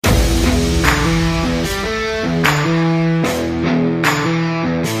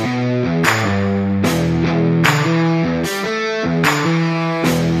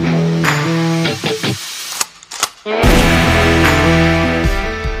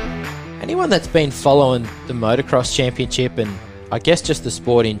anyone that's been following the motocross championship and I guess just the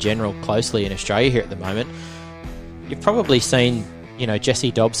sport in general closely in Australia here at the moment, you've probably seen,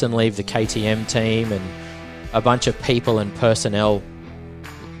 Jesse Dobson leave the KTM team and a bunch of people and personnel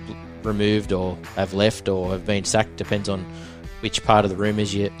removed or have left or have been sacked, depends on which part of the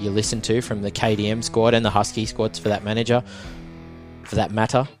rumours you listen to, from the KTM squad and the Husky squads for that matter.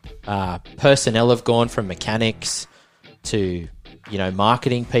 Personnel have gone from mechanics to,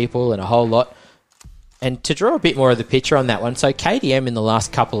 marketing people and a whole lot. And to draw a bit more of the picture on that one, so KTM in the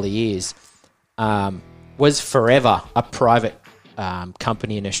last couple of years was forever a private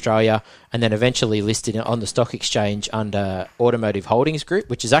company in Australia, and then eventually listed on the stock exchange under Automotive Holdings Group,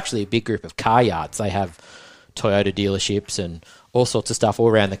 which is actually a big group of car yards. They have Toyota dealerships and all sorts of stuff all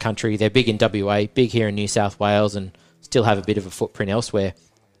around the country. They're big in WA, big here in New South Wales, and still have a bit of a footprint elsewhere.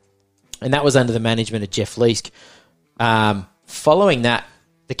 And that was under the management of Jeff Leask. Following that,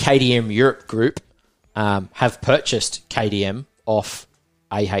 the KTM Europe Group have purchased KTM off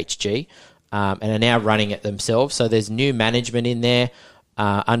AHG and are now running it themselves. So there's new management in there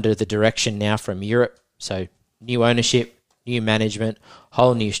under the direction now from Europe. So new ownership, new management,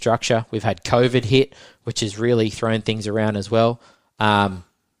 whole new structure. We've had COVID hit, which has really thrown things around as well.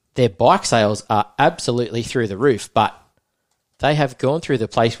 Their bike sales are absolutely through the roof, but they have gone through the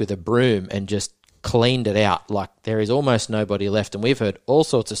place with a broom and just cleaned it out. Like, there is almost nobody left. And we've heard all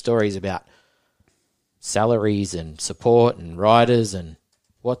sorts of stories about salaries and support and riders and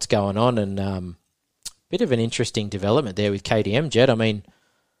what's going on. And bit of an interesting development there with KTM, Jed. I mean,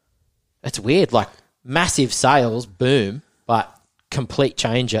 it's weird. Like, massive sales, boom, but complete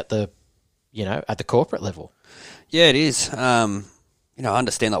change at the, at the corporate level. Yeah, it is. I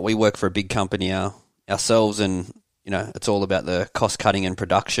understand that we work for a big company ourselves, and it's all about the cost cutting and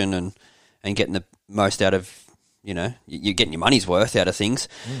production and getting the most out of, you're getting your money's worth out of things.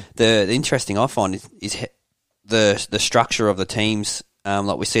 The interesting I find is the structure of the teams.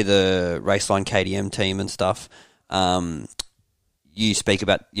 Like we see the Raceline KTM team and stuff.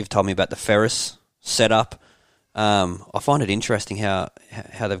 You've told me about the Ferris setup. I find it interesting how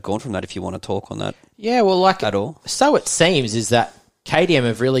they've gone from that, if you want to talk on that. Yeah, well, at all. So it seems is that KTM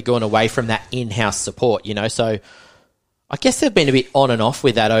have really gone away from that in-house support, so I guess they've been a bit on and off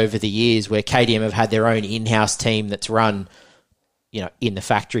with that over the years, where KTM have had their own in-house team that's run, in the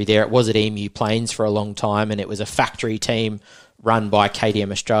factory there. It was at EMU Plains for a long time, and it was a factory team run by KTM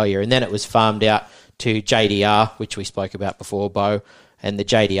Australia, and then it was farmed out to JDR, which we spoke about before, Bo, and the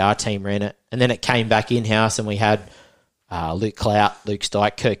JDR team ran it. And then it came back in-house, and we had Luke Clout, Luke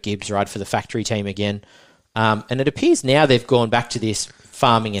Stike, Kirk Gibbs ride for the factory team again. And it appears now they've gone back to this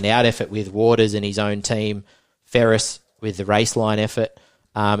farming it out effort with Waters and his own team, Ferris with the Raceline effort,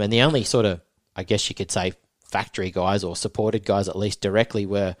 and the only sort of, I guess you could say, factory guys or supported guys at least directly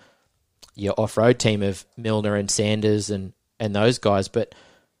were your off-road team of Milner and Sanders and those guys. But,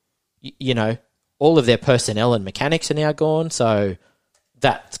 all of their personnel and mechanics are now gone, so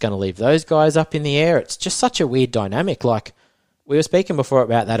that's going to leave those guys up in the air. It's just such a weird dynamic. Like, we were speaking before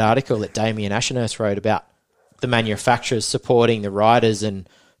about that article that Damien Ashenhurst wrote about the manufacturers supporting the riders and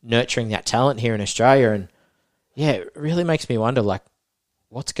nurturing that talent here in Australia. And, yeah, it really makes me wonder, like,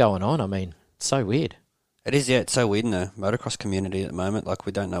 what's going on? I mean, it's so weird. It is, yeah. It's so weird in the motocross community at the moment. Like,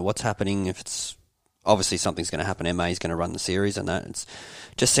 we don't know what's happening. If it's obviously something's going to happen, MA is going to run the series and that. It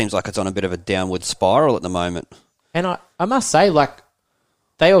just seems like it's on a bit of a downward spiral at the moment. And I must say, like,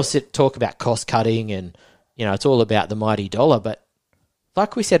 they all talk about cost cutting and, it's all about the mighty dollar. But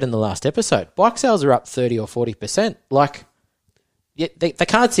like we said in the last episode, bike sales are up 30 or 40%. Like, they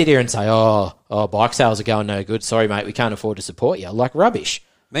can't sit here and say, oh, bike sales are going no good. Sorry, mate, we can't afford to support you. Like, rubbish.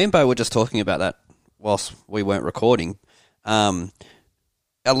 Me and Bo were just talking about that whilst we weren't recording.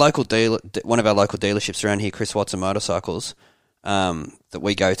 Our local dealer, one of our local dealerships around here, Chris Watson Motorcycles, that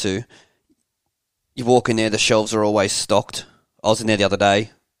we go to, you walk in there, the shelves are always stocked. I was in there the other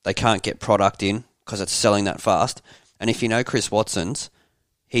day. They can't get product in because it's selling that fast. And if you know Chris Watson's,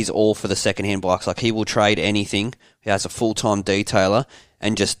 he's all for the second-hand bikes. Like, he will trade anything. He has a full-time detailer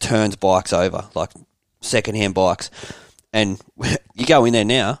and just turns bikes over, like second-hand bikes. And you go in there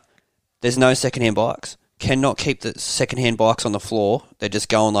now, there's no second-hand bikes. Cannot keep the second-hand bikes on the floor. They're just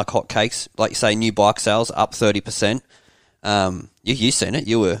going like hotcakes. Like you say, new bike sales up 30%. You've seen it.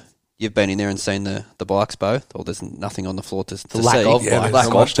 You've been in there and seen the bikes, Bo. Or there's nothing on the floor to see. Lack of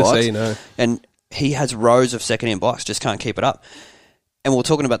bikes. To see, no. And he has rows of second-hand bikes, just can't keep it up. And we're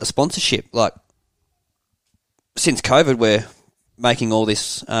talking about the sponsorship. Like, since COVID, we're making all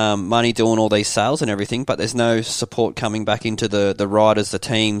this money, doing all these sales and everything, but there's no support coming back into the riders, the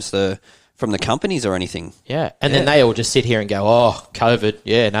teams, from the companies or anything. Yeah, and then they all just sit here and go, oh, COVID,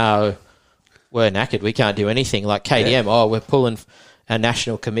 yeah, no, we're knackered. We can't do anything. Like KDM, we're pulling a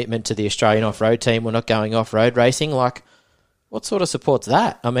national commitment to the Australian off-road team. We're not going off-road racing. Like, what sort of supports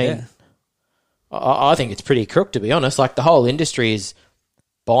that? I mean, I think it's pretty crook, to be honest. Like, the whole industry is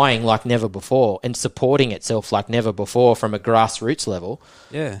buying like never before and supporting itself like never before from a grassroots level.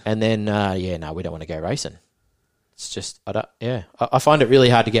 Yeah. And then, no, we don't want to go racing. It's just, I find it really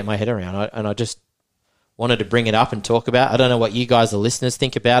hard to get my head around. And I just wanted to bring it up and talk about it. I don't know what you guys, the listeners,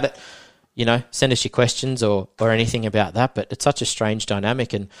 think about it. You know, send us your questions or anything about that. But it's such a strange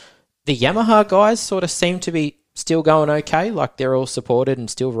dynamic. And the Yamaha guys sort of seem to be still going okay. Like, they're all supported and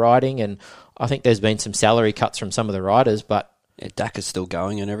still riding. And I think there's been some salary cuts from some of the riders, but Dak's still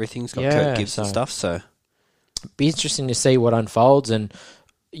going and everything's got Kurt Gibbs and stuff, so it'd be interesting to see what unfolds. And,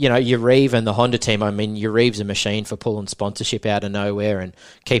 you know, your Reeve and the Honda team, I mean, your Reeve's a machine for pulling sponsorship out of nowhere and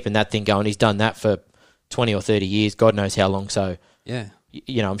keeping that thing going. He's done that for 20 or 30 years, God knows how long. So, yeah,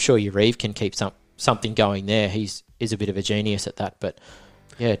 you know, I'm sure your Reeve can keep something going there. He's a bit of a genius at that. But,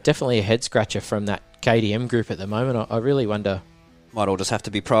 yeah, definitely a head-scratcher from that KDM group at the moment. I really wonder. Might all just have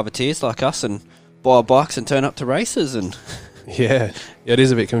to be privateers like us and buy bikes and turn up to races and... Yeah, it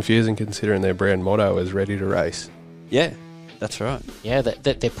is a bit confusing considering their brand motto is ready to race. Yeah, that's right. Yeah,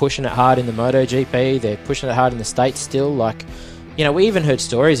 they're pushing it hard in the MotoGP. They're pushing it hard in the States still. Like, you know, we even heard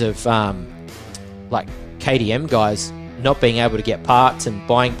stories of, like, KDM guys not being able to get parts and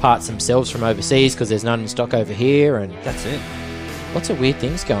buying parts themselves from overseas because there's none in stock over here. And that's it. Lots of weird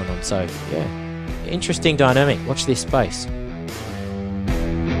things going on. So, yeah, interesting dynamic. Watch this space.